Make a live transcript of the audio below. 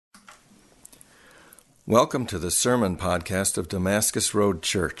Welcome to the sermon podcast of Damascus Road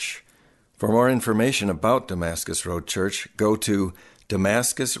Church. For more information about Damascus Road Church, go to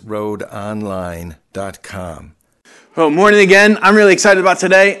damascusroadonline.com. Well, morning again. I'm really excited about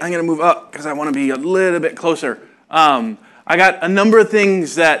today. I'm going to move up because I want to be a little bit closer. I got a number of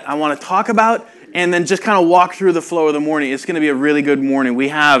things that I want to talk about and then just kind of walk through the flow of the morning. It's going to be a really good morning. We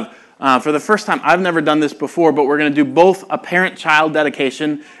have, for the first time, I've never done this before, but we're going to do both a parent-child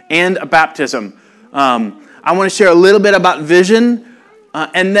dedication and a baptism. I want to share a little bit about vision,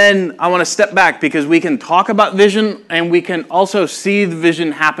 and then I want to step back because we can talk about vision and we can also see the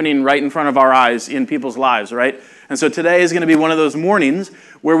vision happening right in front of our eyes in people's lives, right? And so today is going to be one of those mornings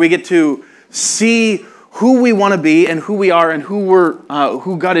where we get to see who we want to be and who we are and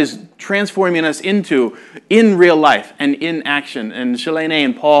who God is transforming us into in real life and in action. And Shelene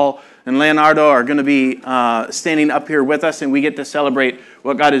and Paul and Leonardo are going to be standing up here with us, and we get to celebrate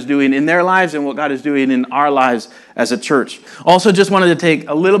what God is doing in their lives and what God is doing in our lives as a church. Also, just wanted to take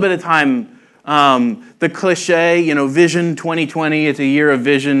a little bit of time, the cliche, Vision 2020, it's a year of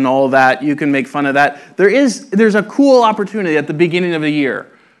vision, all that. You can make fun of that. There's a cool opportunity at the beginning of the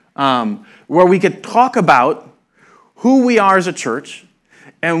year where we could talk about who we are as a church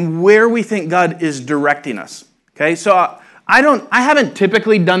and where we think God is directing us. Okay, so I haven't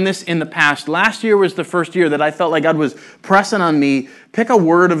typically done this in the past. Last year was the first year that I felt like God was pressing on me, pick a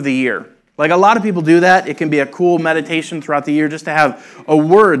word of the year. Like a lot of people do that. It can be a cool meditation throughout the year just to have a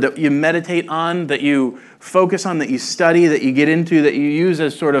word that you meditate on, that you focus on, that you study, that you get into, that you use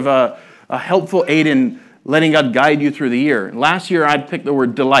as sort of a helpful aid in letting God guide you through the year. Last year I picked the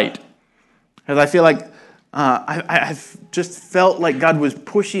word delight because I feel like I've just felt like God was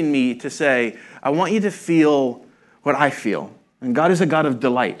pushing me to say, I want you to feel what I feel. And God is a God of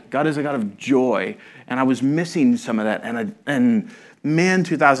delight. God is a God of joy. And I was missing some of that. And man,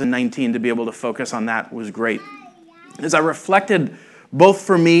 2019, to be able to focus on that was great. As I reflected, both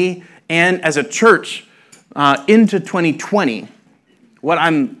for me and as a church, into 2020, what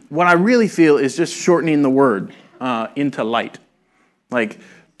I really feel is just shortening the word into light. Like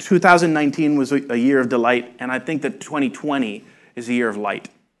 2019 was a year of delight, and I think that 2020 is a year of light.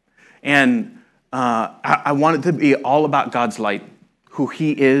 And I want it to be all about God's light, who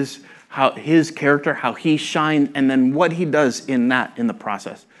He is, how His character, how He shined, and then what He does in the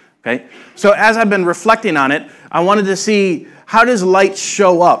process. Okay? So as I've been reflecting on it, I wanted to see how does light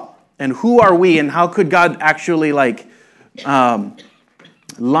show up, and who are we, and how could God actually line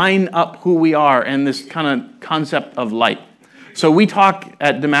up who we are and this kind of concept of light. So we talk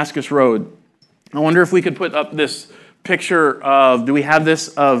at Damascus Road. I wonder if we could put up this picture of, do we have this,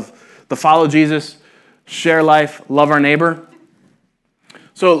 of the follow Jesus, share life, love our neighbor.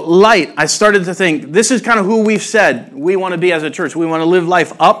 So light, I started to think, this is kind of who we've said we want to be as a church. We want to live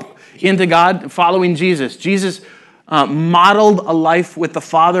life up into God, following Jesus. Jesus modeled a life with the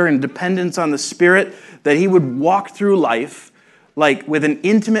Father and dependence on the Spirit, that He would walk through life like with an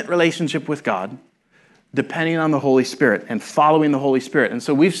intimate relationship with God, depending on the Holy Spirit and following the Holy Spirit. And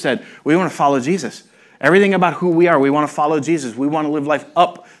so we've said, we want to follow Jesus. Everything about who we are, we want to follow Jesus. We want to live life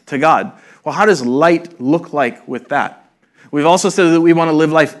up to God. Well, how does light look like with that? We've also said that we want to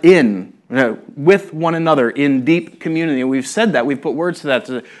live life with one another in deep community. We've said that. We've put words to that.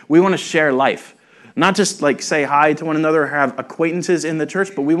 We want to share life. Not just like say hi to one another or have acquaintances in the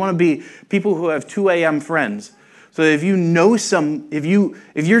church, but we want to be people who have 2 a.m. friends. So if you know if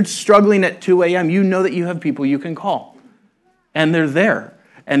you're struggling at 2 a.m., you know that you have people you can call. And they're there.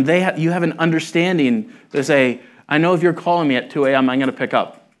 And you have an understanding to say, I know if you're calling me at 2 a.m., I'm going to pick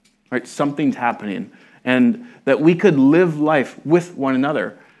up. Right? Something's happening. And that we could live life with one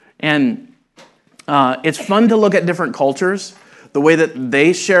another. And it's fun to look at different cultures, the way that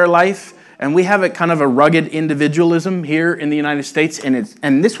they share life. And we have a kind of a rugged individualism here in the United States.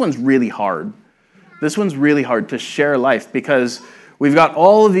 And this one's really hard. This one's really hard to share life because we've got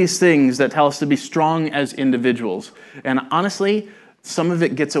all of these things that tell us to be strong as individuals. And honestly, some of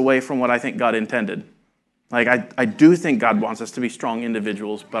it gets away from what I think God intended. Like, I do think God wants us to be strong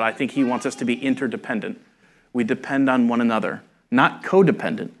individuals, but I think He wants us to be interdependent. We depend on one another. Not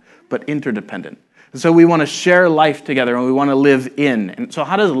codependent, but interdependent. And so we want to share life together, and we want to live in. And so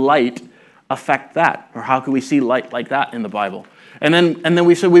how does light affect that? Or how can we see light like that in the Bible? And then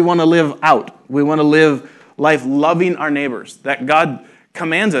we said we want to live out. We want to live life loving our neighbors. That God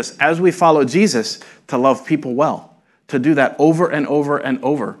commands us, as we follow Jesus, to love people well. To do that over and over and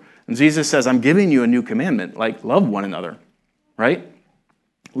over. And Jesus says, I'm giving you a new commandment, like love one another, right?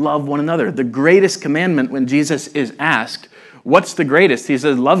 Love one another. The greatest commandment, when Jesus is asked, what's the greatest? He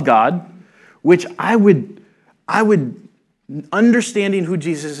says, love God, which I would understanding who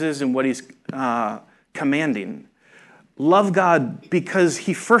Jesus is and what He's commanding. Love God because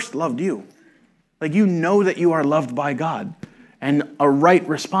he first loved you. Like, you know that you are loved by God. And a right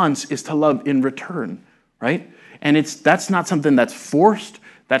response is to love in return, right? And that's not something that's forced.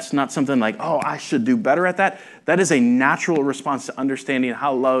 That's not something like, oh, I should do better at that. That is a natural response to understanding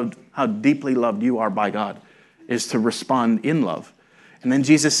how deeply loved you are by God, is to respond in love. And then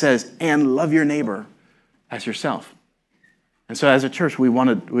Jesus says, and love your neighbor as yourself. And so as a church, we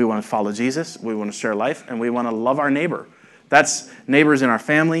want to follow Jesus, we want to share life, and we want to love our neighbor. That's neighbors in our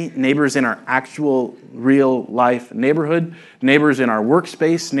family, neighbors in our actual real life neighborhood, neighbors in our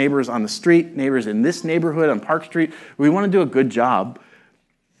workspace, neighbors on the street, neighbors in this neighborhood on Park Street. We want to do a good job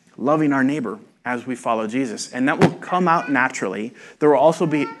loving our neighbor as we follow Jesus. And that will come out naturally. There will also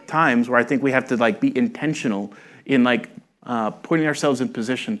be times where I think we have to be intentional in putting ourselves in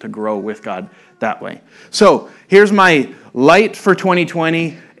position to grow with God that way. So here's my light for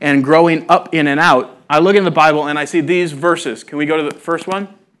 2020 and growing up in and out. I look in the Bible and I see these verses. Can we go to the first one?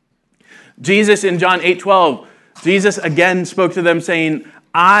 Jesus in John 8:12, Jesus again spoke to them saying,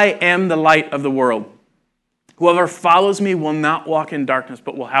 I am the light of the world. Whoever follows me will not walk in darkness,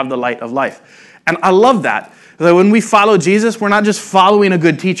 but will have the light of life. And I love that. That when we follow Jesus, we're not just following a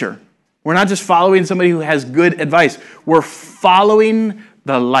good teacher. We're not just following somebody who has good advice. We're following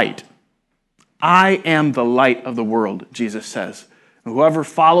the light. I am the light of the world, Jesus says. And whoever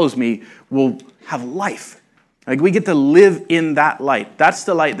follows me will have life. We get to live in that light. That's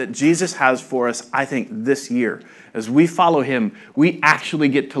the light that Jesus has for us, I think, this year. As we follow him, we actually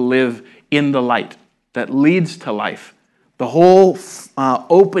get to live in the light that leads to life. The whole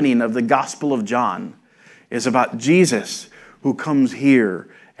opening of the Gospel of John is about Jesus who comes here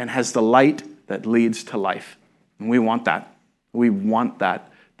and has the light that leads to life. And we want that. We want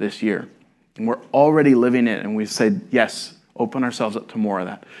that this year. And we're already living it, and we've said, yes, open ourselves up to more of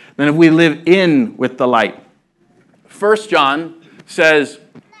that. Then if we live in with the light, 1 John says,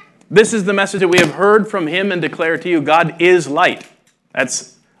 this is the message that we have heard from him and declare to you, God is light.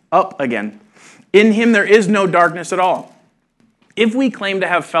 That's up again. In him there is no darkness at all. If we claim to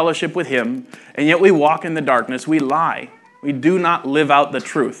have fellowship with him, and yet we walk in the darkness, we lie. We do not live out the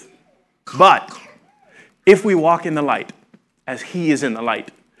truth. But if we walk in the light, as he is in the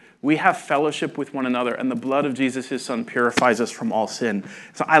light, we have fellowship with one another, and the blood of Jesus, his son, purifies us from all sin.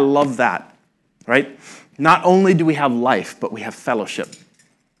 So I love that, right? Not only do we have life, but we have fellowship.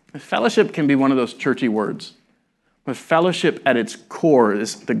 Fellowship can be one of those churchy words. But fellowship at its core,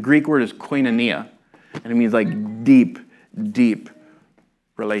 the Greek word is koinonia, and it means deep, deep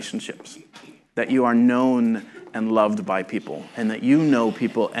relationships. That you are known and loved by people, and that you know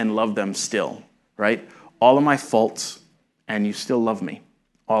people and love them still, right? All of my faults, and you still love me.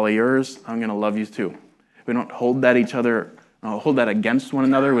 All of yours, I'm going to love you too. We don't hold that against one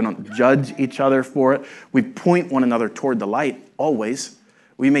another. We don't judge each other for it. We point one another toward the light, always.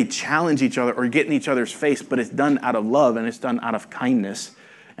 We may challenge each other or get in each other's face, but it's done out of love and it's done out of kindness.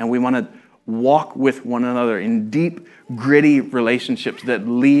 And we want to walk with one another in deep, gritty relationships that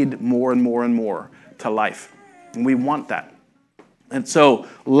lead more and more and more to life. And we want that. And so,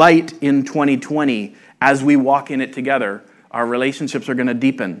 light in 2020, as we walk in it together, our relationships are going to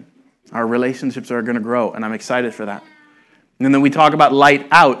deepen. Our relationships are going to grow, and I'm excited for that. And then we talk about light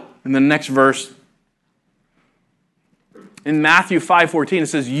out in the next verse. In Matthew 5:14, it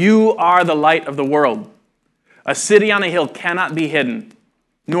says, you are the light of the world. A city on a hill cannot be hidden,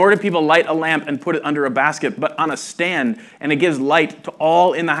 nor do people light a lamp and put it under a basket, but on a stand, and it gives light to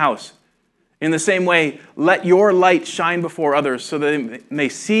all in the house. In the same way, let your light shine before others so that they may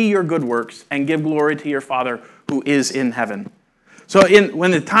see your good works and give glory to your Father who is in heaven. So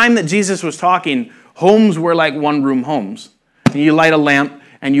when the time that Jesus was talking, homes were like one-room homes. And you light a lamp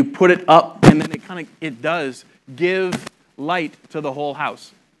and you put it up, and then it does give light to the whole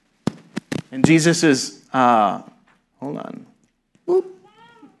house. And Jesus is, hold on. Whoop.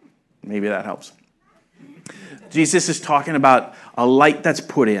 Maybe that helps. Jesus is talking about a light that's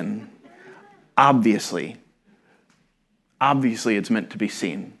put in. Obviously, it's meant to be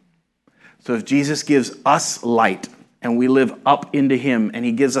seen. So if Jesus gives us light and we live up into him and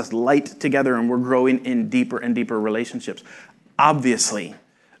he gives us light together and we're growing in deeper and deeper relationships, obviously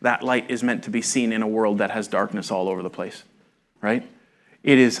that light is meant to be seen in a world that has darkness all over the place, right?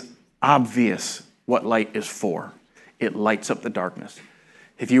 It is obvious what light is for. It lights up the darkness.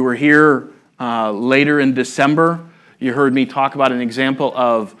 If you were here later in December, you heard me talk about an example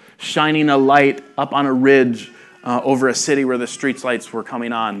of shining a light up on a ridge over a city where the street lights were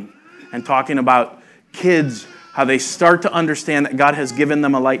coming on, and talking about kids, how they start to understand that God has given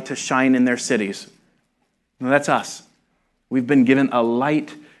them a light to shine in their cities. Now, that's us. We've been given a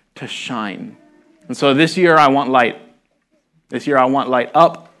light to shine. And so this year I want light. This year I want light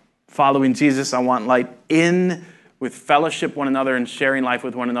up, following Jesus. I want light in with fellowship one another and sharing life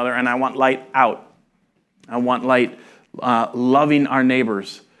with one another. And I want light out. I want light loving our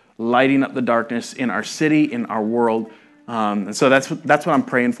neighbors, lighting up the darkness in our city, in our world. And so that's what I'm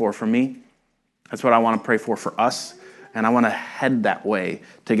praying for me. That's what I want to pray for us. And I want to head that way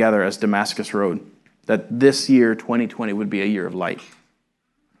together as Damascus Road, that this year, 2020, would be a year of light.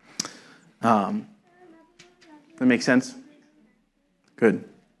 That make sense? Good.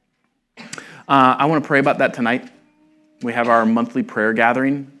 I want to pray about that tonight. We have our monthly prayer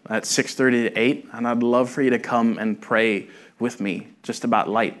gathering at 6:30 to 8, and I'd love for you to come and pray with me just about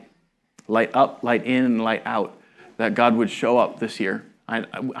light. Light up, light in, and light out, that God would show up this year. I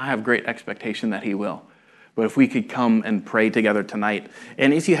have great expectation that he will. But if we could come and pray together tonight,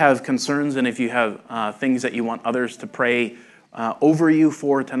 and if you have concerns and if you have things that you want others to pray over you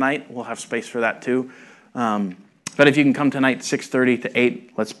for tonight, we'll have space for that too. But if you can come tonight, 6:30 to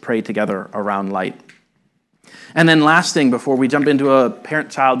 8, let's pray together around light. And then last thing before we jump into a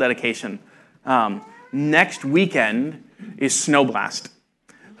parent-child dedication, next weekend is Snow Blast.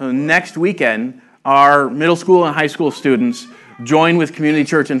 So next weekend, our middle school and high school students join with Community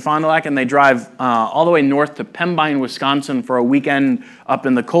Church in Fond du Lac, and they drive all the way north to Pembine, Wisconsin for a weekend up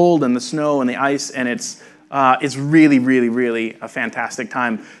in the cold and the snow and the ice, and it's really, really, really a fantastic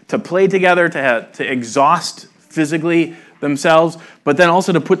time to play together, to exhaust physically themselves, but then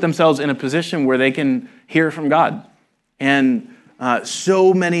also to put themselves in a position where they can hear from God. And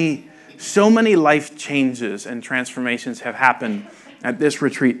so many life changes and transformations have happened at this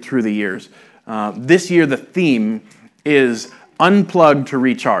retreat through the years. This year, the theme is unplug to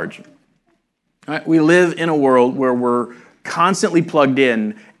recharge. Right? We live in a world where we're constantly plugged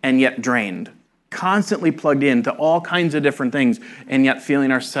in and yet drained. Constantly plugged into all kinds of different things and yet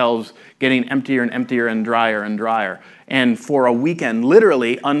feeling ourselves getting emptier and emptier and drier. And for a weekend,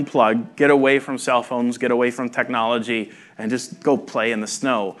 literally unplug, get away from cell phones, get away from technology, and just go play in the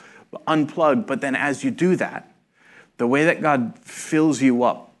snow. Unplug, but then as you do that, the way that God fills you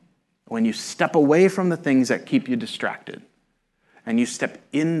up, when you step away from the things that keep you distracted, and you step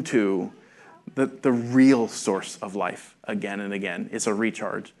into the real source of life again and again, it's a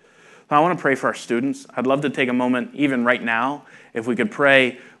recharge. So I want to pray for our students. I'd love to take a moment, even right now, if we could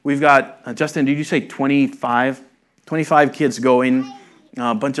pray. We've got, Justin, did you say 25? 25 kids going,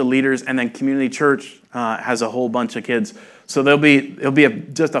 a bunch of leaders, and then Community Church has a whole bunch of kids. So it'll be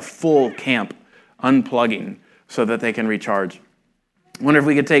just a full camp unplugging so that they can recharge. I wonder if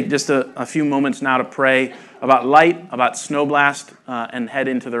we could take just a few moments now to pray about light, about Snow Blast, and head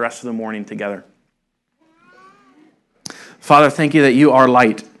into the rest of the morning together. Father, thank you that you are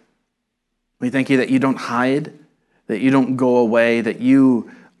light. We thank you that you don't hide, that you don't go away, that you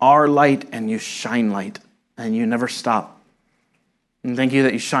are light and you shine light, and you never stop. And thank you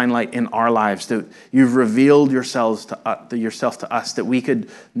that you shine light in our lives, that you've revealed yourself to us, that we could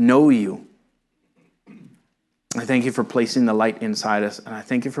know you. I thank you for placing the light inside us, and I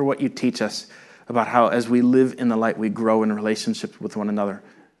thank you for what you teach us about how as we live in the light, we grow in relationships with one another.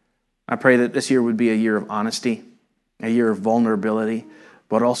 I pray that this year would be a year of honesty, a year of vulnerability,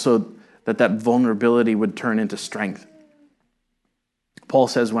 but also that vulnerability would turn into strength. Paul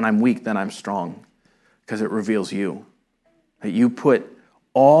says, when I'm weak, then I'm strong, because it reveals you. That you put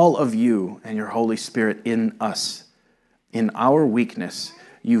all of you and your Holy Spirit in us. In our weakness,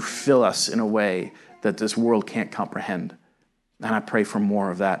 you fill us in a way that this world can't comprehend. And I pray for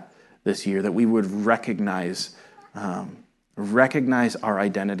more of that this year, that we would recognize our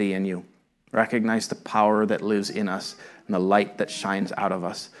identity in you, recognize the power that lives in us and the light that shines out of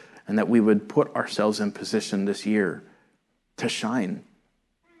us, and that we would put ourselves in position this year to shine.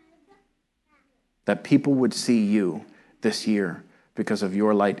 That people would see you this year because of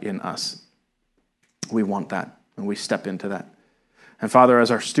your light in us. We want that, and we step into that. And Father, as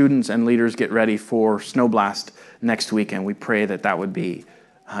our students and leaders get ready for Snow Blast next weekend, we pray that would be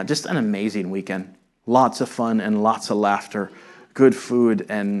just an amazing weekend. Lots of fun and lots of laughter, good food,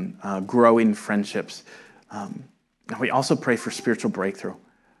 and growing friendships. And we also pray for spiritual breakthrough.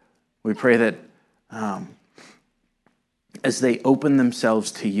 We pray that as they open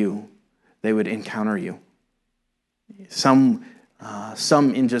themselves to you, they would encounter you. Some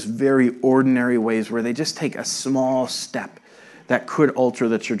in just very ordinary ways where they just take a small step that could alter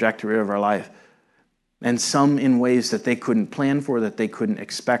the trajectory of our life. And some in ways that they couldn't plan for, that they couldn't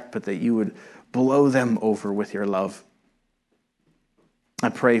expect, but that you would blow them over with your love. I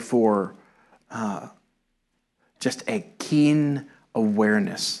pray for just a keen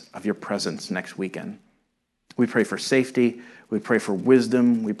awareness of your presence next weekend. We pray for safety. We pray for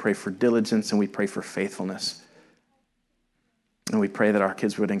wisdom. We pray for diligence. And we pray for faithfulness. And we pray that our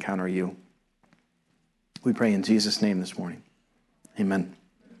kids would encounter you. We pray in Jesus' name this morning. Amen.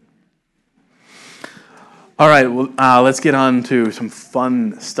 All right, well, let's get on to some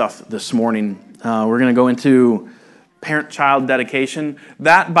fun stuff this morning. We're going to go into parent-child dedication.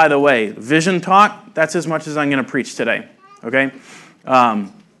 That, by the way, vision talk, that's as much as I'm going to preach today, okay? We're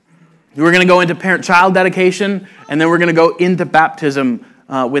going to go into parent-child dedication, and then we're going to go into baptism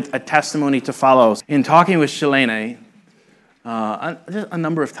with a testimony to follow. In talking with Shelene a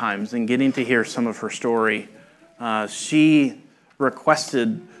number of times and getting to hear some of her story, she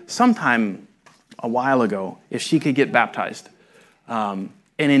requested sometime a while ago if she could get baptized. And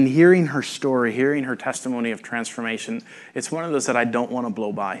in hearing her story, hearing her testimony of transformation, it's one of those that I don't want to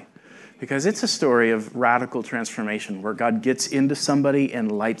blow by, because it's a story of radical transformation where God gets into somebody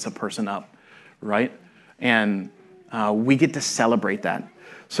and lights a person up, right? And we get to celebrate that.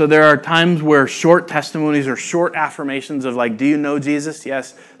 So there are times where short testimonies or short affirmations of like, do you know Jesus?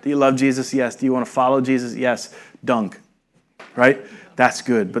 Yes. Do you love Jesus? Yes. Do you want to follow Jesus? Yes. Dunk, right? That's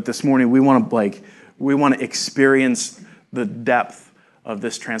good. But this morning we want to experience the depth of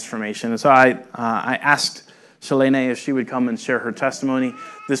this transformation. And so I asked Shelene if she would come and share her testimony.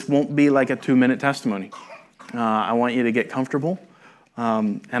 This won't be like a 2-minute testimony. I want you to get comfortable,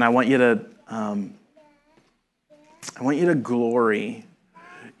 and I want you to glory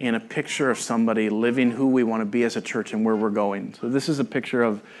in a picture of somebody living who we want to be as a church and where we're going. So this is a picture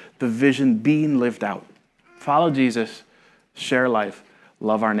of the vision being lived out. Follow Jesus, share life,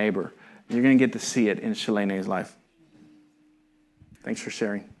 love our neighbor. You're going to get to see it in Shelene's life. Thanks for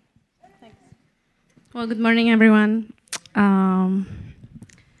sharing. Thanks. Well, good morning, everyone. I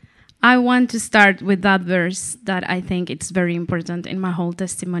want to start with that verse that I think it's very important in my whole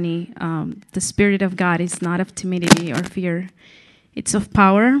testimony. The Spirit of God is not of timidity or fear. It's of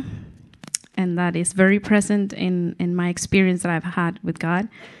power, and that is very present in my experience that I've had with God.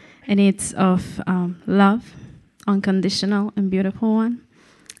 And it's of love, unconditional and beautiful one,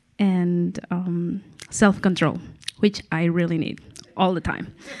 and self-control, which I really need all the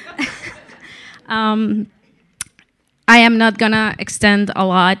time. I am not going to extend a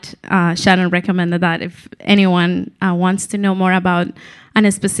lot. Shannon recommended that if anyone wants to know more about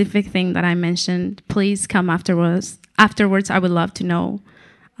a specific thing that I mentioned, please come afterwards. Afterwards, I would love to know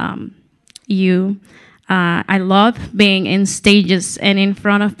you. I love being in stages and in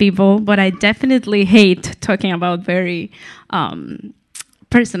front of people, but I definitely hate talking about very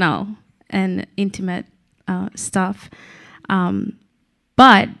personal and intimate stuff.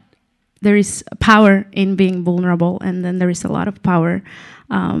 But there is power in being vulnerable, and then there is a lot of power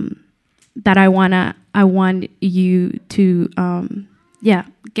that I want you to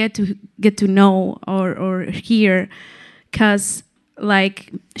get to know or hear, because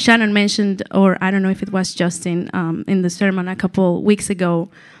like Shannon mentioned, or I don't know if it was Justin in the sermon a couple weeks ago,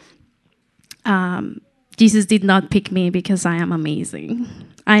 Jesus did not pick me because I am amazing.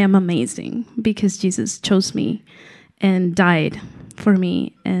 I am amazing because Jesus chose me and died for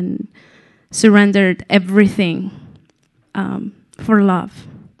me and surrendered everything for love.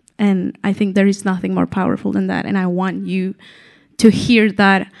 And I think there is nothing more powerful than that. And I want you to hear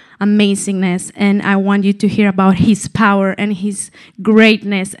that amazingness, and I want you to hear about his power and his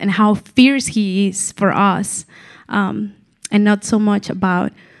greatness and how fierce he is for us, and not so much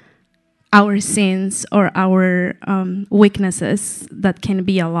about our sins or our weaknesses that can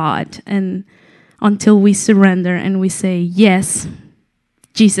be a lot. And until we surrender and we say, yes,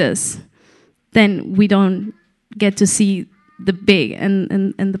 Jesus, then we don't get to see the big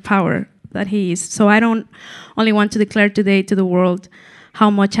and the power that he is. So I don't only want to declare today to the world how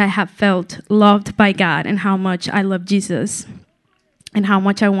much I have felt loved by God and how much I love Jesus and how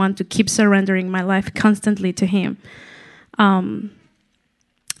much I want to keep surrendering my life constantly to him.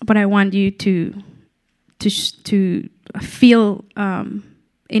 But I want you to feel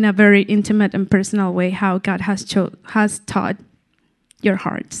in a very intimate and personal way how God has taught your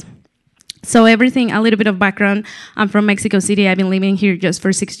hearts. So a little bit of background. I'm from Mexico City. I've been living here just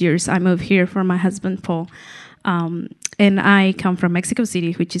for 6 years. I moved here for my husband, Paul. And I come from Mexico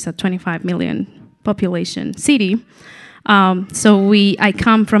City, which is a 25 million population city. I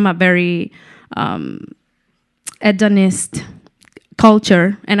come from a very hedonist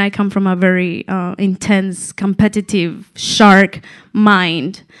culture, and I come from a very intense, competitive, shark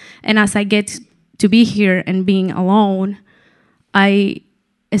mind. And as I get to be here and being alone, I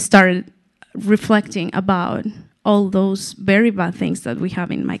started reflecting about all those very bad things that we have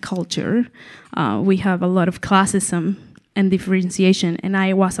in my culture. We have a lot of classism and differentiation, and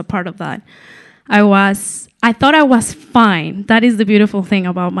I was a part of that. I thought I was fine. That is the beautiful thing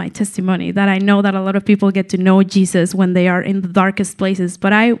about my testimony, that I know that a lot of people get to know Jesus when they are in the darkest places,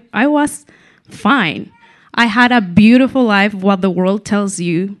 but I was fine. I had a beautiful life, what the world tells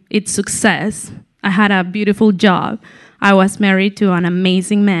you, it's success. I had a beautiful job. I was married to an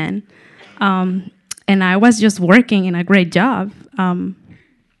amazing man. And I was just working in a great job.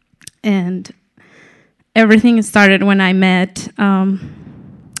 And everything started when I met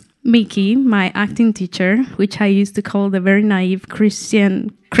Mickey, my acting teacher, which I used to call the very naive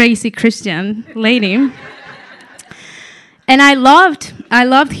crazy Christian lady. And I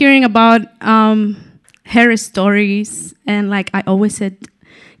loved hearing about her stories. And like I always said,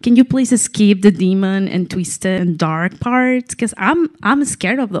 can you please skip the demon and twisted and dark parts? Because I'm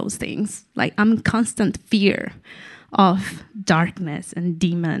scared of those things. Like I'm in constant fear of darkness and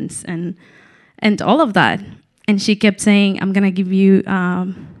demons and all of that. And she kept saying, I'm going to give you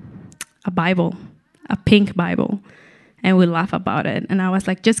a Bible, a pink Bible. And we laugh about it. And I was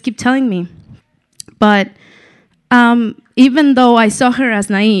like, just keep telling me. But even though I saw her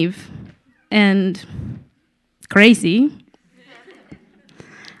as naive and crazy,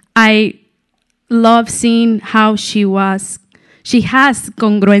 I love seeing how she has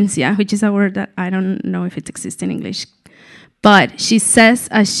congruencia, which is a word that I don't know if it exists in English. But she says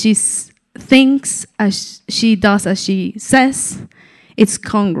as she thinks, as she does as she says. It's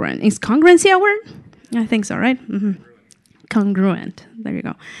congruent. Is congruency a word? I think so, right? Mm-hmm. Congruent. There you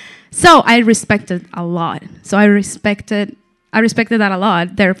go. So I respected a lot. So I respected that a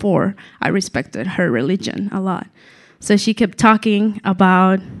lot. Therefore, I respected her religion a lot. So she kept talking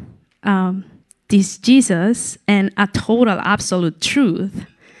about this Jesus and a total absolute truth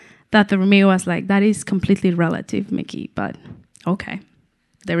that for me was like, that is completely relative, Mickey, but okay.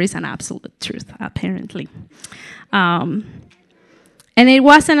 There is an absolute truth, apparently. And it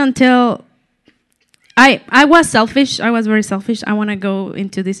wasn't until I was selfish. I was very selfish. I want to go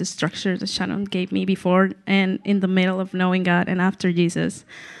into this structure that Shannon gave me before and in the middle of knowing God and after Jesus.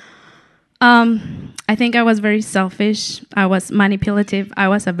 I think I was very selfish. I was manipulative. I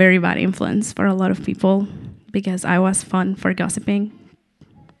was a very bad influence for a lot of people because I was fun for gossiping.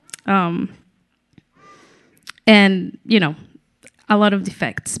 And, a lot of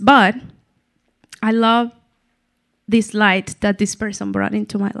defects. But I love this light that this person brought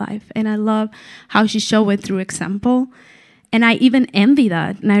into my life. And I love how she showed it through example. And I even envy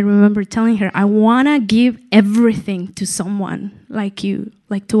that. And I remember telling her, I want to give everything to someone like you,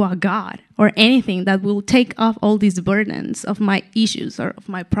 like to a God or anything that will take off all these burdens of my issues or of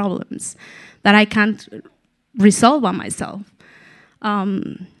my problems that I can't resolve by myself.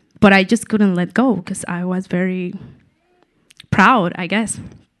 But I just couldn't let go because I was very proud, I guess.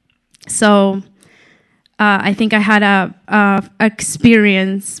 So I think I had a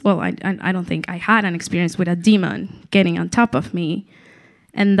experience. Well, I don't think I had an experience with a demon getting on top of me,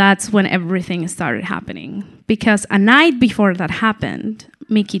 and that's when everything started happening. Because a night before that happened,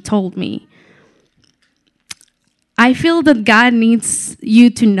 Mickey told me, "I feel that God needs you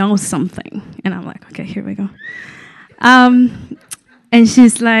to know something," and I'm like, "Okay, here we go." And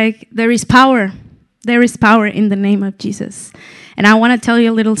she's like, "There is power. There is power in the name of Jesus." And I want to tell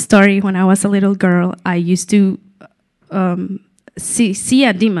you a little story. When I was a little girl, I used to see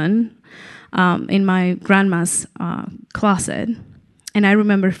a demon in my grandma's closet. And I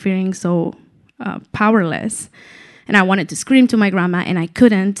remember feeling so powerless. And I wanted to scream to my grandma, and I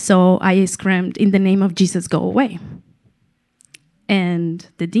couldn't. So I screamed, "In the name of Jesus, go away." And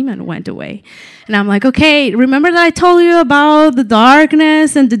the demon went away. And I'm like, okay, remember that I told you about the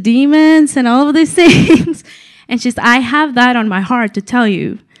darkness and the demons and all of these things? And she's, I have that on my heart to tell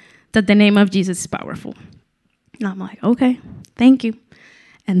you that the name of Jesus is powerful. And I'm like, okay, thank you.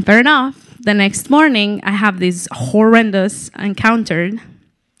 And fair enough, the next morning, I have this horrendous encounter.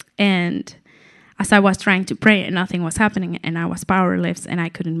 And as I was trying to pray and nothing was happening and I was powerless and I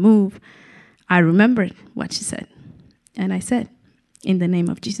couldn't move, I remembered what she said. And I said, "In the name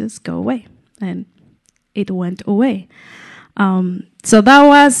of Jesus, go away." And it went away. So that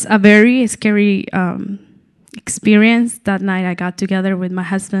was a very scary experience. That night I got together with my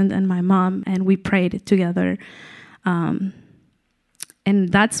husband and my mom, and we prayed together. And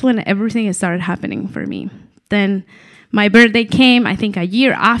that's when everything started happening for me. Then my birthday came, I think a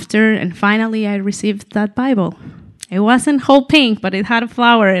year after, and finally I received that Bible. It wasn't whole pink, but it had a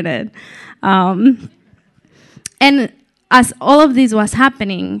flower in it. And as all of this was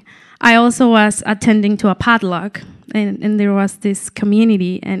happening, I also was attending to a potluck, and there was this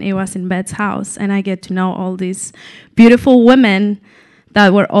community, and it was in Bet's house, and I get to know all these beautiful women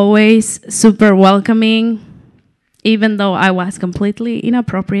that were always super welcoming, even though I was completely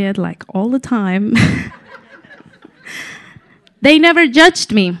inappropriate, like all the time. They never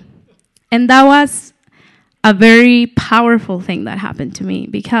judged me. And that was a very powerful thing that happened to me,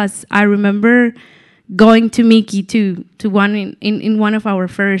 because I remember going to Mickey to one in one of our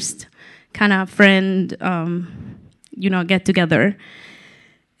first kind of friend, get together,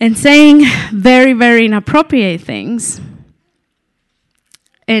 and saying very, very inappropriate things.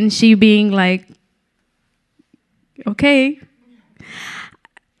 And she being like, okay,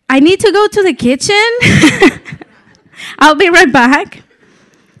 I need to go to the kitchen. I'll be right back.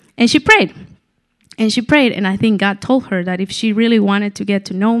 And she prayed. And I think God told her that if she really wanted to get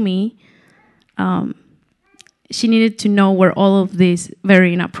to know me, she needed to know where all of these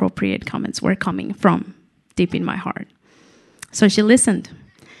very inappropriate comments were coming from, deep in my heart. So she listened.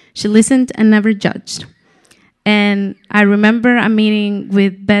 She listened and never judged. And I remember a meeting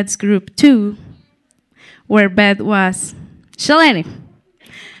with Beth's group 2, where Beth was, Shelene,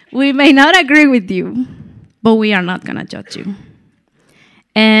 we may not agree with you, but we are not going to judge you.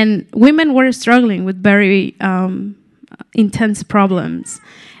 And women were struggling with very intense problems.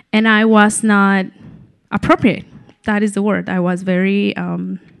 And I was not appropriate. That is the word. I was very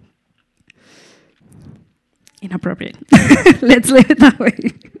inappropriate. Let's leave it that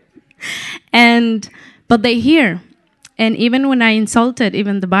way. But they hear. And even when I insulted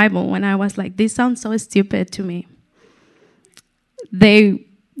even the Bible, when I was like, this sounds so stupid to me, they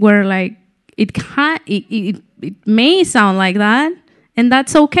were like, it may sound like that, and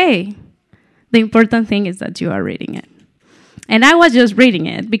that's okay. The important thing is that you are reading it. And I was just reading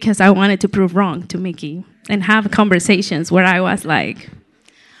it because I wanted to prove wrong to Mickey and have conversations where I was like,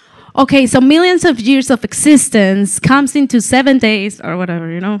 okay, so millions of years of existence comes into 7 days or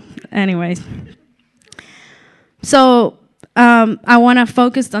whatever, Anyways. So I want to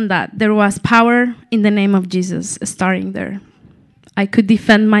focus on that. There was power in the name of Jesus starting there. I could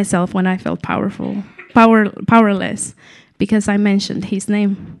defend myself when I felt powerless, because I mentioned his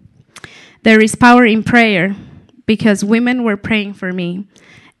name. There is power in prayer, because women were praying for me,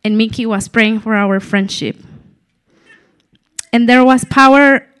 and Mickey was praying for our friendship. And there was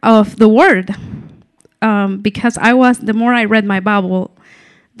power of the word, because the more I read my Bible,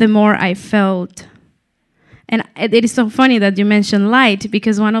 the more I felt. And it is so funny that you mentioned light,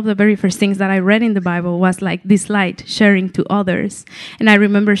 because one of the very first things that I read in the Bible was like this light sharing to others. And I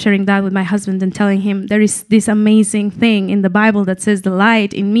remember sharing that with my husband and telling him there is this amazing thing in the Bible that says the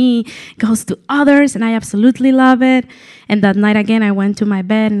light in me goes to others, and I absolutely love it. And that night again, I went to my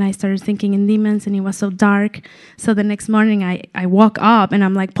bed and I started thinking in demons, and it was so dark. So the next morning I woke up and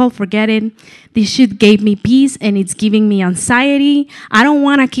I'm like, Paul, forget it. This shit gave me peace and it's giving me anxiety. I don't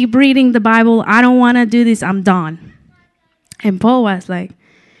want to keep reading the Bible. I don't want to do this. I'm done. And Paul was like,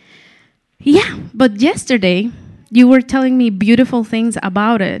 yeah, but yesterday you were telling me beautiful things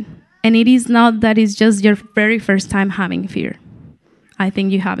about it. And it is not that it's just your very first time having fear. I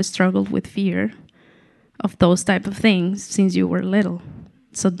think you have struggled with fear of those type of things since you were little.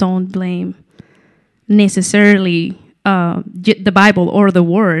 So don't blame necessarily the Bible or the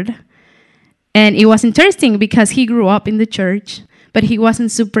word. And it was interesting because he grew up in the church, but he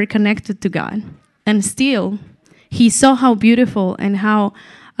wasn't super connected to God. And still, he saw how beautiful and how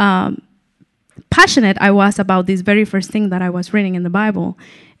passionate I was about this very first thing that I was reading in the Bible.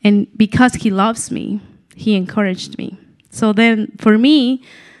 And because he loves me, he encouraged me. So then, for me,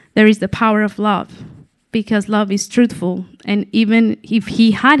 there is the power of love, because love is truthful. And even if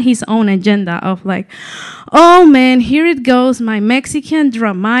he had his own agenda of like, oh man, here it goes, my Mexican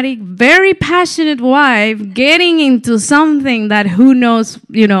dramatic, very passionate wife getting into something that who knows,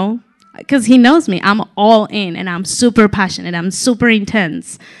 because he knows me. I'm all in and I'm super passionate. I'm super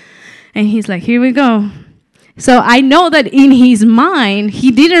intense. And he's like, here we go. So I know that in his mind,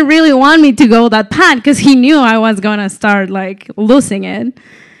 he didn't really want me to go that path, because he knew I was going to start like losing it.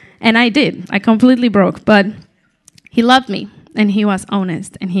 And I did. I completely broke. But he loved me, and he was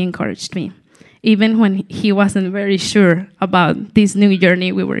honest, and he encouraged me, even when he wasn't very sure about this new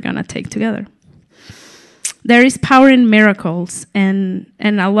journey we were going to take together. There is power in miracles, and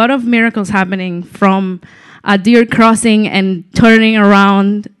a lot of miracles happening, from a deer crossing and turning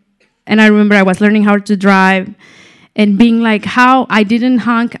around. And I remember I was learning how to drive and being like, how I didn't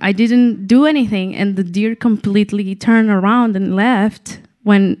honk, I didn't do anything, and the deer completely turned around and left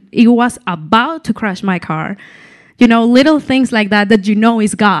when it was about to crash my car. Little things like that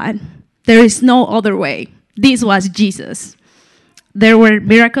is God. There is no other way. This was Jesus. There were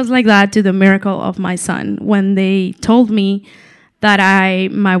miracles like that to the miracle of my son. When they told me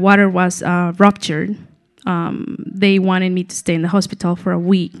that my water was ruptured, they wanted me to stay in the hospital for a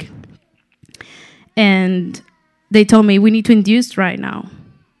week. And they told me, we need to induce right now.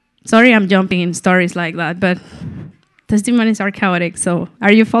 Sorry, I'm jumping in stories like that, but testimonies are chaotic. So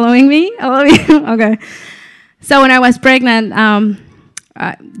are you following me? All of you? Okay. So when I was pregnant,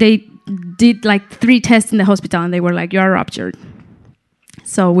 they did like 3 tests in the hospital, and they were like, you are ruptured.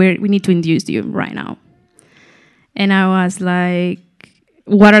 So we need to induce you right now. And I was like,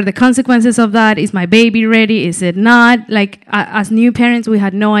 what are the consequences of that? Is my baby ready? Is it not? Like, as new parents, we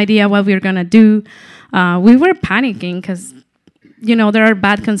had no idea what we were going to do. We were panicking because, there are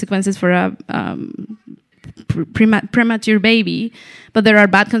bad consequences for a premature baby, but there are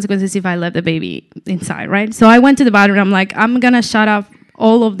bad consequences if I let the baby inside, right? So I went to the bathroom. I'm like, I'm going to shut off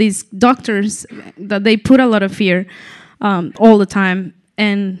all of these doctors that they put a lot of fear all the time.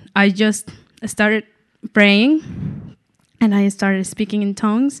 And I just started praying, and I started speaking in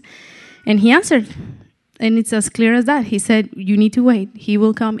tongues, and he answered. And it's as clear as that. He said, you need to wait. He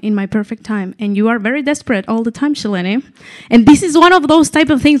will come in my perfect time. And you are very desperate all the time, Shelene. And this is one of those type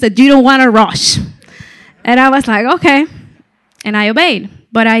of things that you don't want to rush. And I was like, okay. And I obeyed.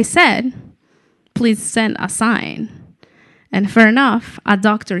 But I said, please send a sign. And fair enough, a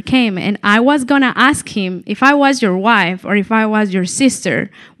doctor came. And I was going to ask him, if I was your wife or if I was your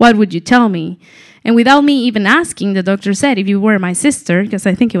sister, what would you tell me? And without me even asking, the doctor said, if you were my sister, because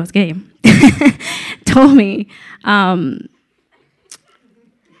I think he was gay, told me,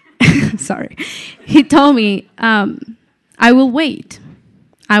 sorry, he told me, I will wait.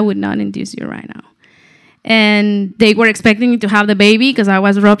 I would not induce you right now. And they were expecting me to have the baby because I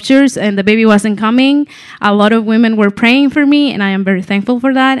was ruptured and the baby wasn't coming. A lot of women were praying for me, and I am very thankful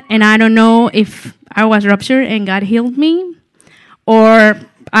for that. And I don't know if I was ruptured and God healed me, or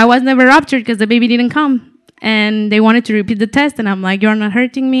I was never ruptured because the baby didn't come. And they wanted to repeat the test, and I'm like, you're not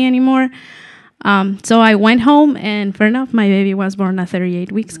hurting me anymore. So I went home, and fair enough, my baby was born at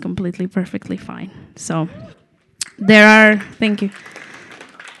 38 weeks, completely, perfectly fine. So thank you.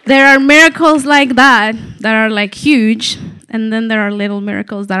 There are miracles like that are like huge, and then there are little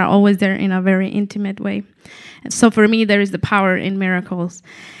miracles that are always there in a very intimate way. And so for me, there is the power in miracles.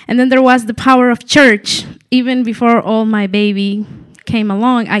 And then there was the power of church. Even before all my baby came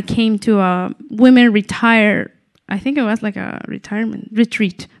along, I came to a women retire. I think it was like a retirement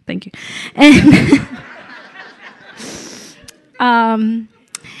retreat. Thank you. And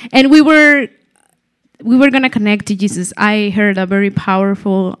we were going to connect to Jesus. I heard a very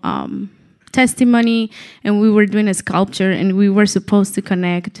powerful testimony, and we were doing a sculpture, and we were supposed to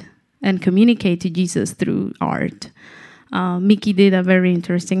connect and communicate to Jesus through art. Mickey did a very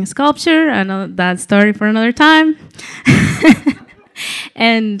interesting sculpture. I know that story for another time.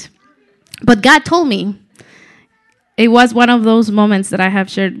 But God told me, it was one of those moments that I have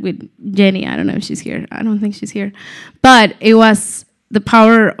shared with Jenny. I don't know if she's here. I don't think she's here. But it was the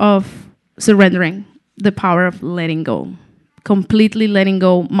power of surrendering, the power of letting go, completely letting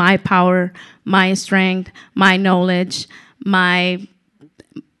go my power, my strength, my knowledge, my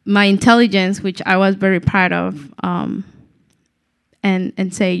intelligence, which I was very proud of,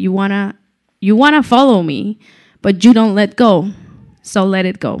 and say, you wanna follow me, but you don't let go, so let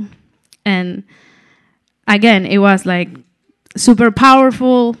it go. And again, it was like super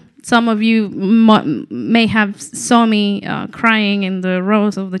powerful. Some of you may have saw me crying in the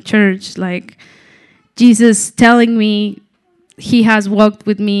rows of the church, like Jesus telling me he has walked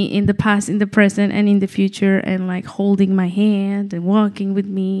with me in the past, in the present, and in the future, and like holding my hand and walking with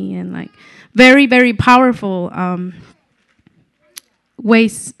me, and like very, very powerful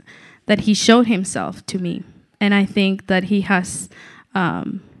ways that he showed himself to me. And I think that he has,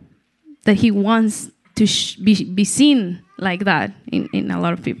 that he wants to be seen like that in a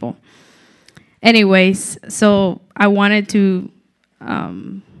lot of people. Anyways, so I wanted to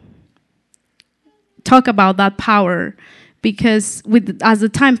talk about that power, because as the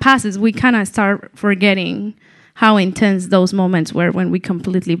time passes, we kind of start forgetting how intense those moments were when we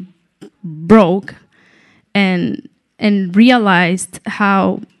completely broke and realized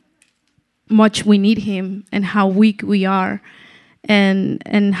how much we need him and how weak we are,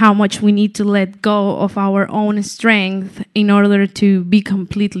 and how much we need to let go of our own strength in order to be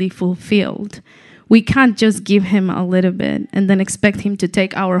completely fulfilled. We can't just give him a little bit and then expect him to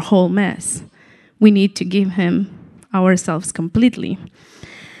take our whole mess. We need to give him ourselves completely.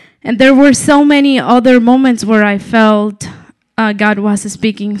 And there were so many other moments where I felt God was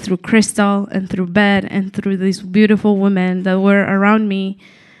speaking through Crystal and through Beth and through these beautiful women that were around me,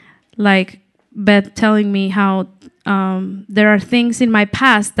 like Beth telling me how there are things in my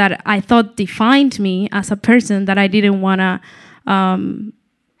past that I thought defined me as a person that I didn't want to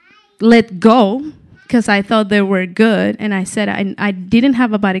let go because I thought they were good. And I said I didn't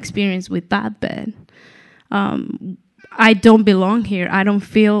have a bad experience with that bed. I don't belong here. I don't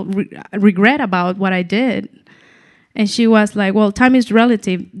feel regret about what I did. And she was like, well, time is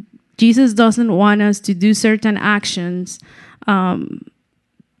relative. Jesus doesn't want us to do certain actions,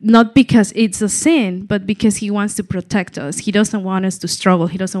 not because it's a sin, but because he wants to protect us. He doesn't want us to struggle.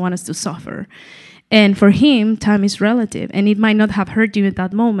 He doesn't want us to suffer. And for him, time is relative. And it might not have hurt you at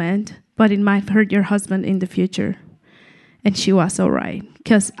that moment, but it might hurt your husband in the future. And she was all right,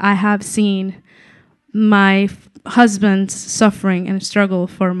 because I have seen my husband's suffering and struggle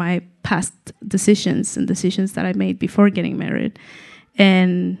for my past decisions and decisions that I made before getting married,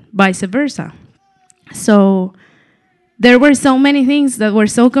 and vice versa. So there were so many things that were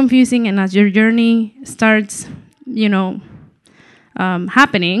so confusing, and as your journey starts,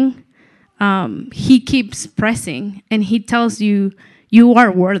 happening, he keeps pressing, and he tells you, you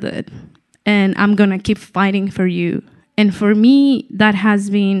are worth it, and I'm going to keep fighting for you. And for me, that has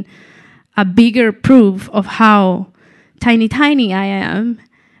been a bigger proof of how tiny I am,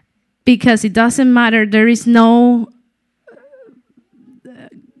 because it doesn't matter. There is no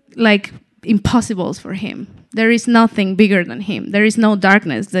impossibles for him. There is nothing bigger than him. There is no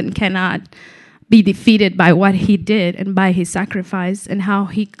darkness that cannot be defeated by what he did and by his sacrifice, and how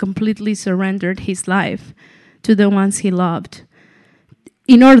he completely surrendered his life to the ones he loved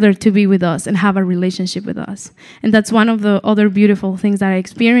in order to be with us and have a relationship with us. And that's one of the other beautiful things that I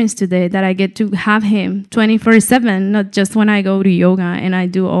experienced today, that I get to have him 24/7, not just when I go to yoga and I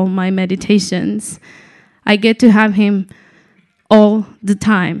do all my meditations. I get to have him all the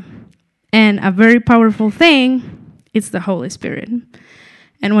time. And a very powerful thing is the Holy Spirit.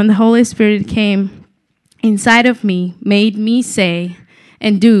 And when the Holy Spirit came inside of me, made me say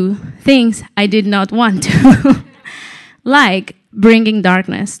and do things I did not want to, like bringing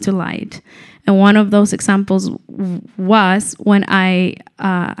darkness to light. And one of those examples was when I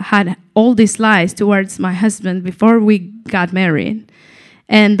had all these lies towards my husband before we got married,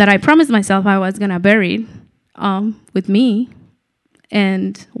 and that I promised myself I was going to bury with me.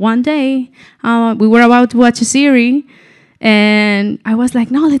 And one day, we were about to watch a series, and I was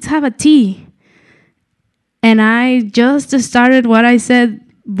like, no, let's have a tea. And I just started what I said,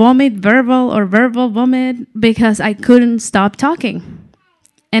 verbal vomit, because I couldn't stop talking.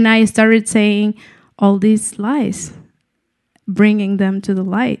 And I started saying all these lies, bringing them to the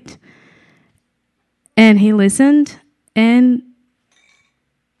light. And he listened, and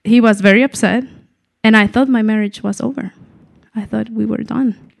he was very upset. And I thought my marriage was over. I thought we were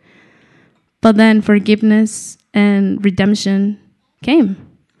done. But then forgiveness and redemption came.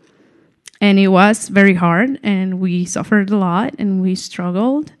 And it was very hard, and we suffered a lot, and we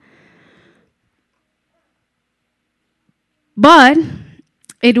struggled. But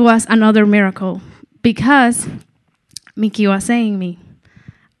it was another miracle, because Mickey was saying me,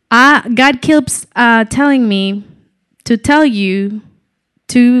 God keeps telling me to tell you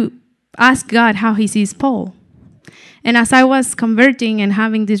to ask God how he sees Paul. And as I was converting and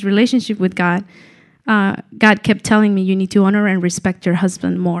having this relationship with God, God kept telling me, you need to honor and respect your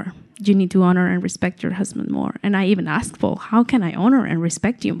husband more. You need to honor and respect your husband more. And I even asked Paul, how can I honor and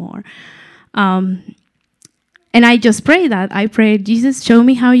respect you more? And I just prayed that. I prayed, Jesus, show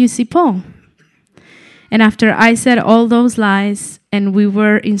me how you see Paul. And after I said all those lies and we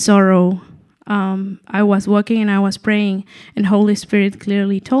were in sorrow, I was walking and I was praying, and Holy Spirit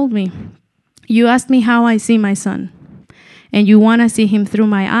clearly told me, you asked me how I see my son, and you want to see him through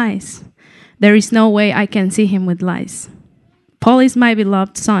my eyes. There is no way I can see him with lies. Paul is my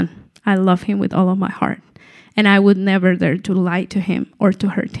beloved son. I love him with all of my heart, and I would never dare to lie to him or to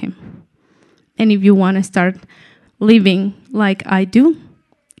hurt him. And if you want to start living like I do,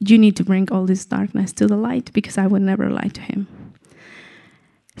 you need to bring all this darkness to the light, because I would never lie to him.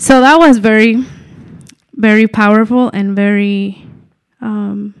 So that was very, very powerful, and very,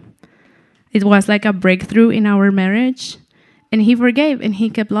 it was like a breakthrough in our marriage. And he forgave, and he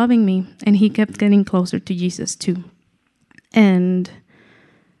kept loving me, and he kept getting closer to Jesus too. And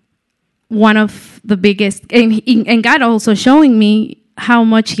one of the biggest, and God also showing me how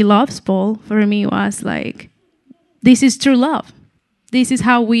much he loves Paul, for me was like, this is true love. This is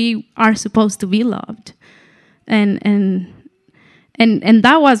how we are supposed to be loved. And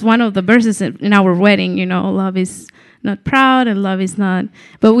that was one of the verses in our wedding, love is not proud and love is not,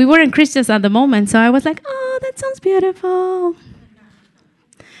 but we weren't Christians at the moment, so I was like, oh, that sounds beautiful.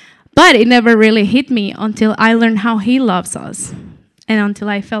 But it never really hit me until I learned how he loves us, and until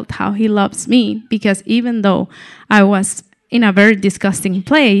I felt how he loves me, because even though I was in a very disgusting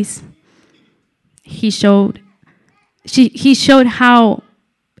place, he showed how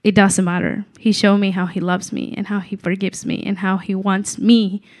it doesn't matter. He showed me how he loves me, and how he forgives me, and how he wants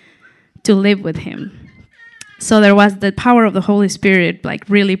me to live with him. So there was the power of the Holy Spirit like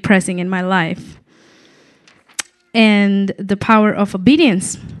really pressing in my life. And the power of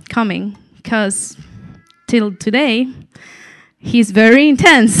obedience coming, because till today, he's very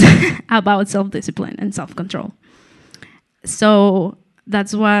intense about self-discipline and self-control. So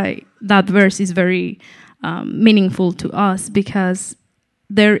that's why that verse is very meaningful to us, because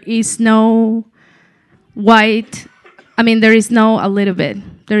there is no there is no a little bit.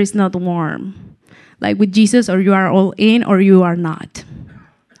 There is not warm. Like with Jesus, or you are all in or you are not.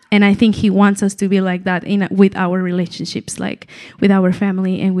 And I think he wants us to be like that with our relationships, like with our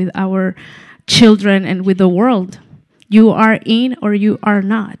family and with our children and with the world. You are in or you are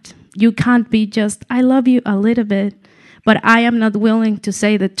not. You can't be just, I love you a little bit, but I am not willing to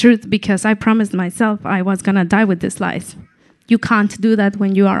say the truth because I promised myself I was going to die with these lies. You can't do that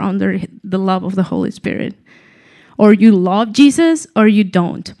when you are under the love of the Holy Spirit. Or you love Jesus or you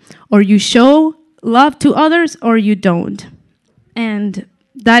don't. Or you show love to others or you don't. And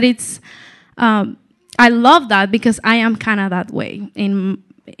that it's, I love that because I am kind of that way in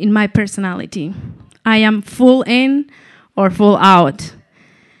my personality. I am full in or full out.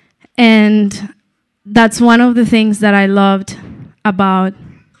 And that's one of the things that I loved about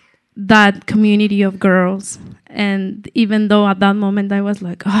that community of girls. And even though at that moment I was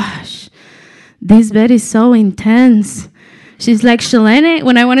like, gosh, this bed is so intense. She's like, Shelene,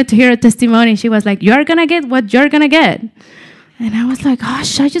 when I wanted to hear a testimony, she was like, you're going to get what you're going to get. And I was like,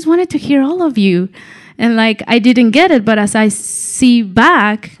 gosh, I just wanted to hear all of you. And like, I didn't get it. But as I see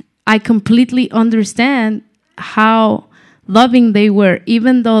back, I completely understand how loving they were,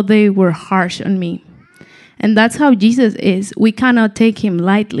 even though they were harsh on me. And that's how Jesus is. We cannot take him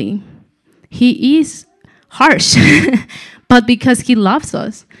lightly. He is harsh, but because he loves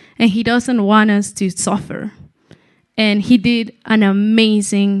us and he doesn't want us to suffer. And he did an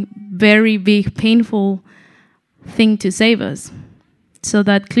amazing, very big, painful thing to save us. So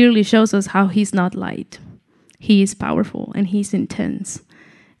that clearly shows us how he's not light. He is powerful and he's intense.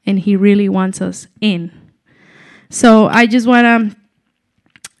 And he really wants us in. So I just want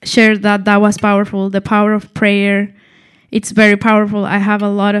to share that was powerful. The power of prayer, it's very powerful. I have a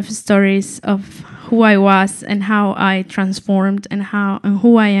lot of stories of who I was and how I transformed and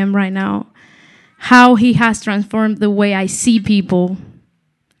who I am right now. How he has transformed the way I see people,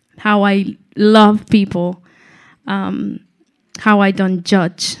 how I love people, how I don't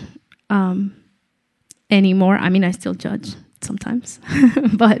judge anymore. I mean, I still judge sometimes,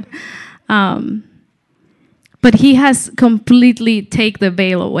 but he has completely taken the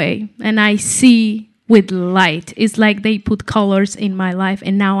veil away, and I see with light. It's like they put colors in my life,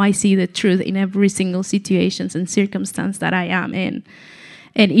 and now I see the truth in every single situations and circumstance that I am in.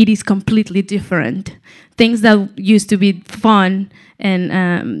 And it is completely different. Things that used to be fun and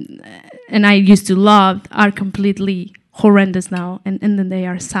I used to love are completely horrendous now. And then they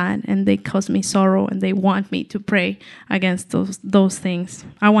are sad and they cause me sorrow and they want me to pray against those things.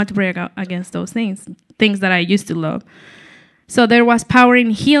 I want to pray against those things that I used to love. So there was power in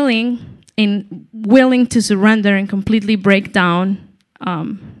healing, in willing to surrender and completely break down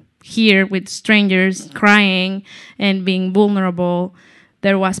here with strangers, crying and being vulnerable.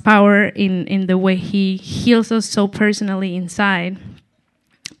 There was power in the way he heals us so personally inside.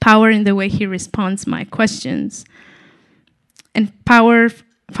 Power in the way he responds my questions. And power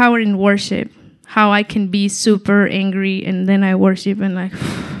in worship. How I can be super angry and then I worship and like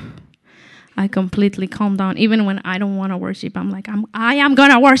I completely calm down. Even when I don't want to worship, I'm like, I am going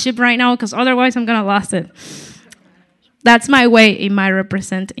to worship right now because otherwise I'm going to lose it. That's my way. It might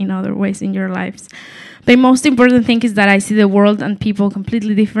represent in other ways in your lives. The most important thing is that I see the world and people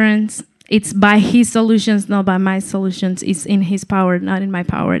completely different. It's by his solutions, not by my solutions. It's in his power, not in my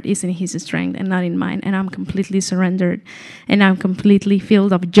power. It's in his strength and not in mine. And I'm completely surrendered. And I'm completely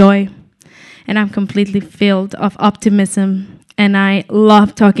filled of joy. And I'm completely filled of optimism. And I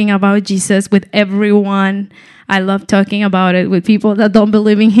love talking about Jesus with everyone. I love talking about it with people that don't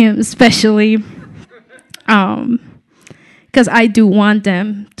believe in him, especially. Because I do want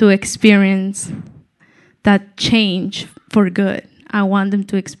them to experience that change for good. I want them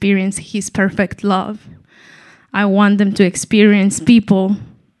to experience his perfect love. I want them to experience people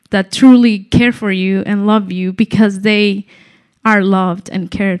that truly care for you and love you because they are loved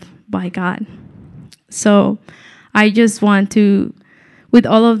and cared by God. So I just want to, with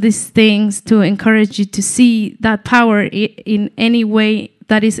all of these things, to encourage you to see that power in any way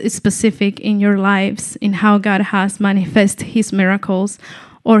that is specific in your lives, in how God has manifested his miracles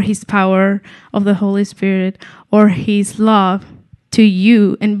or his power of the Holy Spirit or his love to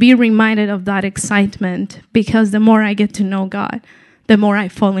you, and be reminded of that excitement, because the more I get to know God, the more I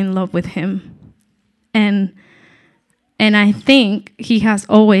fall in love with him. And And I think he has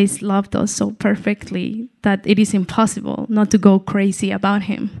always loved us so perfectly that it is impossible not to go crazy about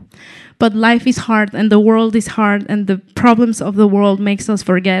him. But life is hard, and the world is hard, and the problems of the world makes us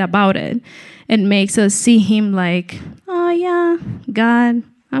forget about it. And makes us see him like, oh yeah, God,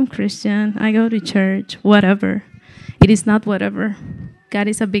 I'm Christian, I go to church, whatever. It is not whatever. God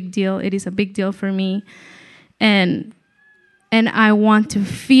is a big deal. It is a big deal for me. And I want to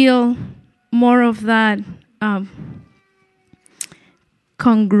feel more of that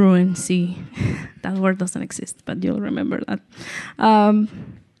congruency. That word doesn't exist, but you'll remember that.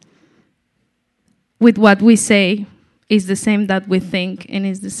 With what we say is the same that we think, and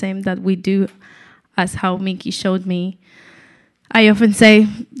is the same that we do, as how Mickey showed me. I often say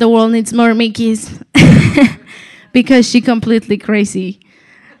the world needs more Mickeys because she's completely crazy.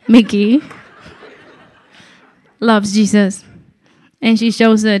 Mickey loves Jesus, and she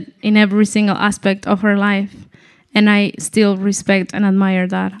shows it in every single aspect of her life. And I still respect and admire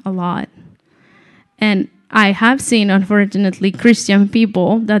that a lot. And I have seen, unfortunately, Christian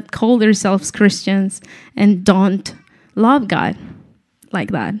people that call themselves Christians and don't love God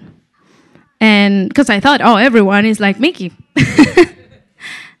like that. And because I thought, oh, everyone is like Mickey.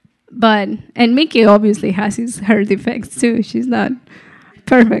 And Mickey obviously has her defects too. She's not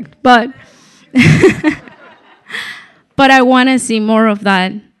perfect. But I want to see more of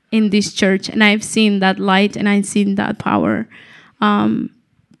that in this church. And I've seen that light and I've seen that power.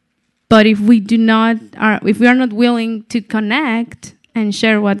 But if we are not willing to connect and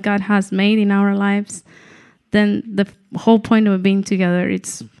share what God has made in our lives, then the whole point of being together,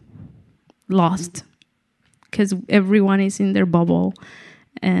 it's lost. Because everyone is in their bubble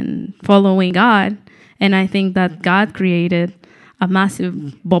and following God. And I think that God created a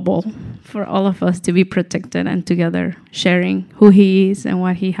massive bubble for all of us to be protected and together sharing who he is and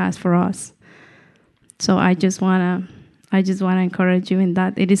what he has for us. So I just want to encourage you in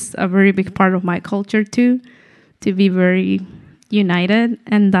that. It is a very big part of my culture too, to be very united.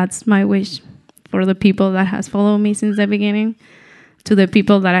 And that's my wish for the people that has followed me since the beginning, to the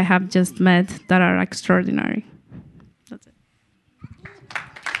people that I have just met that are extraordinary. That's it.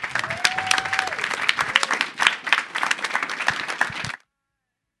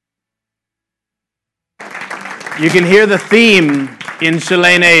 You can hear the theme in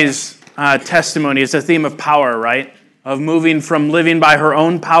Shelene's testimony. It's a theme of power, right? Of moving from living by her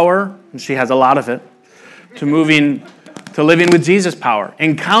own power, and she has a lot of it, to living with Jesus' power,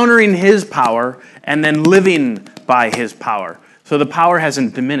 encountering his power, and then living by his power. So the power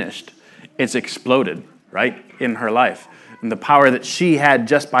hasn't diminished. It's exploded, right, in her life. And the power that she had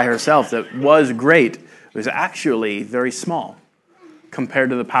just by herself that was great was actually very small compared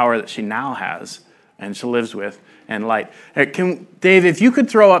to the power that she now has and she lives with, and light. Dave, if you could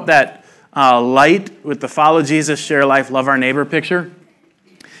throw up that light with the follow Jesus, share life, love our neighbor picture.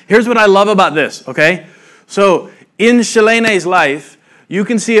 Here's what I love about this, okay? So in Shelene's life, you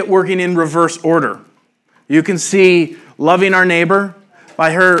can see it working in reverse order. You can see loving our neighbor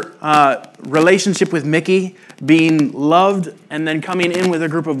by her relationship with Mickey, being loved, and then coming in with a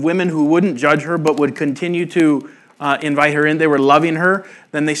group of women who wouldn't judge her but would continue to invite her in. They were loving her.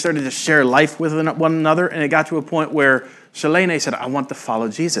 Then they started to share life with one another, and it got to a point where Shelene said, I want to follow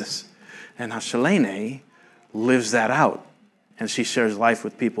Jesus. And now Shelene lives that out, and she shares life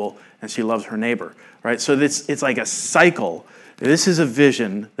with people, and she loves her neighbor, right? So it's like a cycle. This is a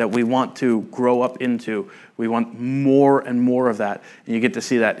vision that we want to grow up into. We want more and more of that, and you get to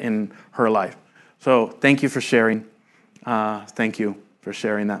see that in her life. So thank you for sharing. Thank you for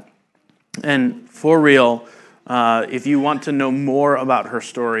sharing that. And for real, if you want to know more about her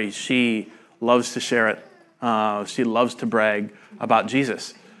story, she loves to share it. She loves to brag about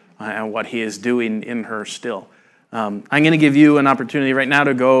Jesus and what he is doing in her still. I'm going to give you an opportunity right now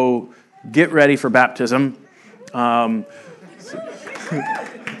to go get ready for baptism.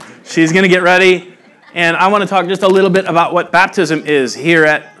 She's going to get ready. And I want to talk just a little bit about what baptism is here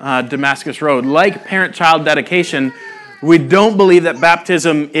at Damascus Road. Like parent-child dedication, we don't believe that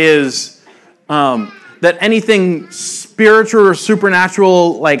baptism is that anything spiritual or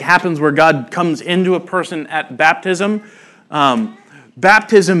supernatural like happens where God comes into a person at baptism.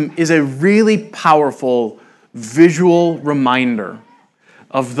 Baptism is a really powerful visual reminder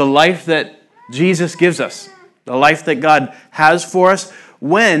of the life that Jesus gives us, the life that God has for us,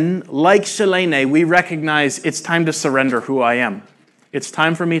 when, like Shelene, we recognize it's time to surrender who I am. It's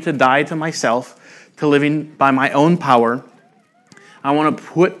time for me to die to myself, to living by my own power. I want to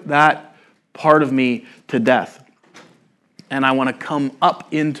put that part of me to death. And I want to come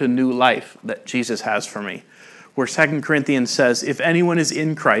up into new life that Jesus has for me. Where 2 Corinthians says, if anyone is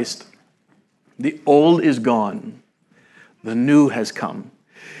in Christ, the old is gone, The new has come.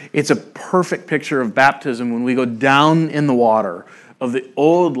 It's a perfect picture of baptism when we go down in the water of the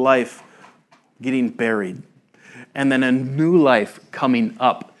old life getting buried and then a new life coming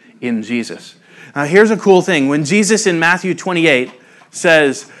up in Jesus. Now, here's a cool thing. When Jesus in Matthew 28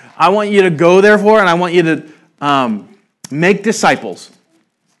 says, I want you to go, therefore, and I want you to make disciples,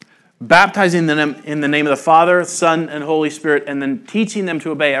 baptizing them in the name of the Father, Son, and Holy Spirit, and then teaching them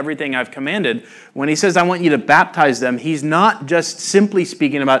to obey everything I've commanded. When he says, I want you to baptize them, he's not just simply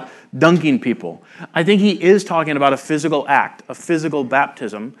speaking about dunking people. I think he is talking about a physical act, a physical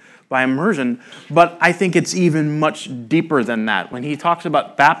baptism by immersion, but I think it's even much deeper than that. When he talks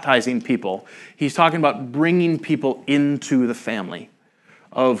about baptizing people, he's talking about bringing people into the family,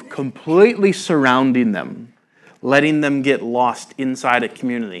 of completely surrounding them, letting them get lost inside a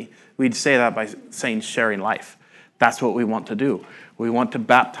community. We'd say that by saying sharing life. That's what we want to do. We want to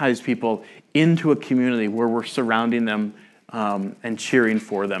baptize people into a community where we're surrounding them and cheering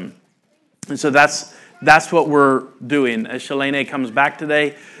for them. And so that's what we're doing. As Shelene comes back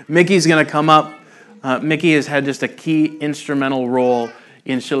today, Mickey's going to come up. Mickey has had just a key instrumental role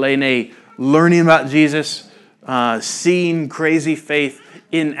in Shelene learning about Jesus, seeing crazy faith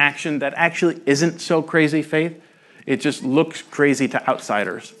in action that actually isn't so crazy faith. It just looks crazy to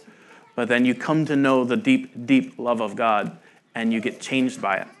outsiders. But then you come to know the deep, deep love of God, and you get changed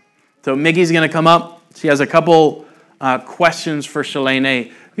by it. So Mickey's going to come up. She has a couple questions for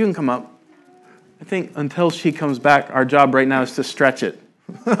Shelene. You can come up. I think until she comes back, our job right now is to stretch it.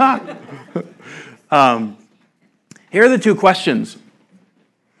 Here are the two questions.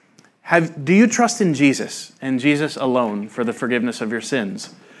 Do you trust in Jesus and Jesus alone for the forgiveness of your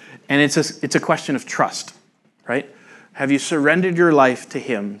sins? And it's a question of trust, right? Have you surrendered your life to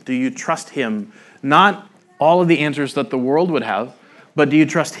him? Do you trust him? Not all of the answers that the world would have, but do you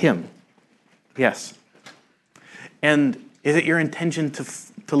trust him? Yes. And is it your intention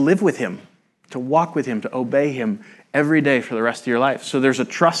to live with him, to walk with him, to obey him every day for the rest of your life? So there's a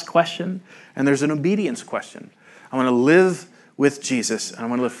trust question and there's an obedience question. I want to live with Jesus, and I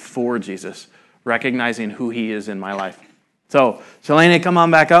want to live for Jesus, recognizing who he is in my life. So, Shelene, come on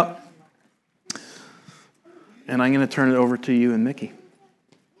back up. And I'm going to turn it over to you and Mickey.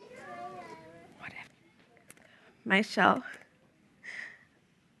 Michelle,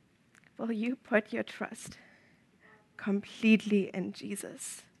 will you put your trust completely in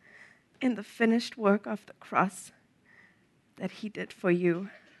Jesus, in the finished work of the cross that he did for you?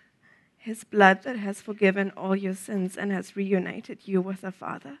 His blood that has forgiven all your sins and has reunited you with the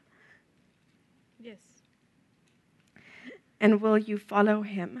Father? Yes. And will you follow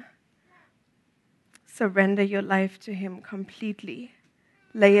him? Surrender your life to him completely.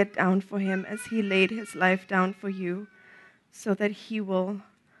 Lay it down for him as he laid his life down for you, so that he will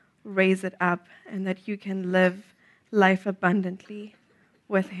raise it up and that you can live life abundantly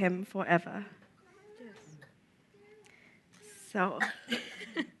with him forever. Yes. So...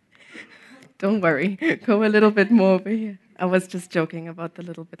 Don't worry, go a little bit more over here. I was just joking about the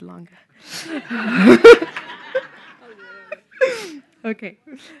little bit longer. Okay.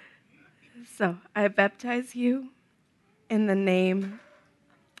 So, I baptize you in the name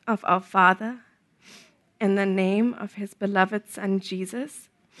of our Father, in the name of his beloved Son Jesus,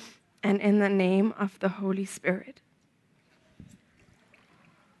 and in the name of the Holy Spirit.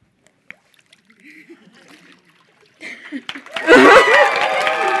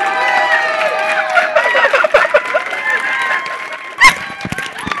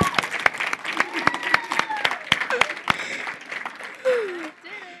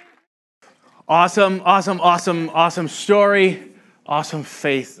 Awesome story. Awesome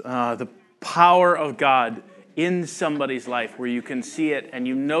faith. The power of God in somebody's life where you can see it and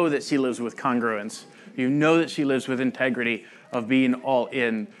you know that she lives with congruence. You know that she lives with integrity of being all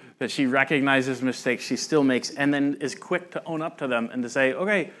in, that she recognizes mistakes she still makes and then is quick to own up to them and to say,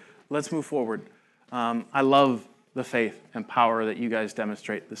 okay, let's move forward. I love the faith and power that you guys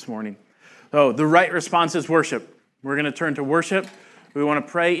demonstrate this morning. So the right response is worship. We're going to turn to worship. We want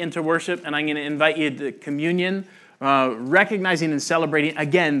to pray into worship, and I'm going to invite you to communion, recognizing and celebrating,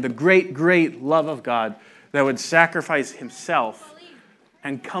 again, the great, great love of God that would sacrifice himself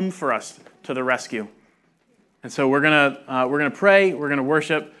and come for us to the rescue. And so we're gonna pray, we're going to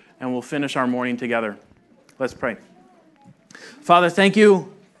worship, and we'll finish our morning together. Let's pray. Father, thank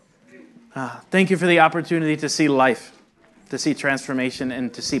you. Thank you for the opportunity to see life, to see transformation,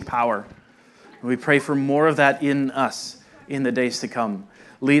 and to see power. And we pray for more of that in us in the days to come.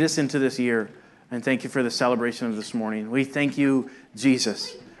 Lead us into this year, and thank you for the celebration of this morning. We thank you,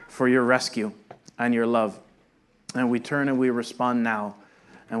 Jesus, for your rescue and your love. And we turn and we respond now,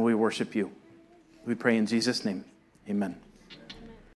 and we worship you. We pray in Jesus' name. Amen.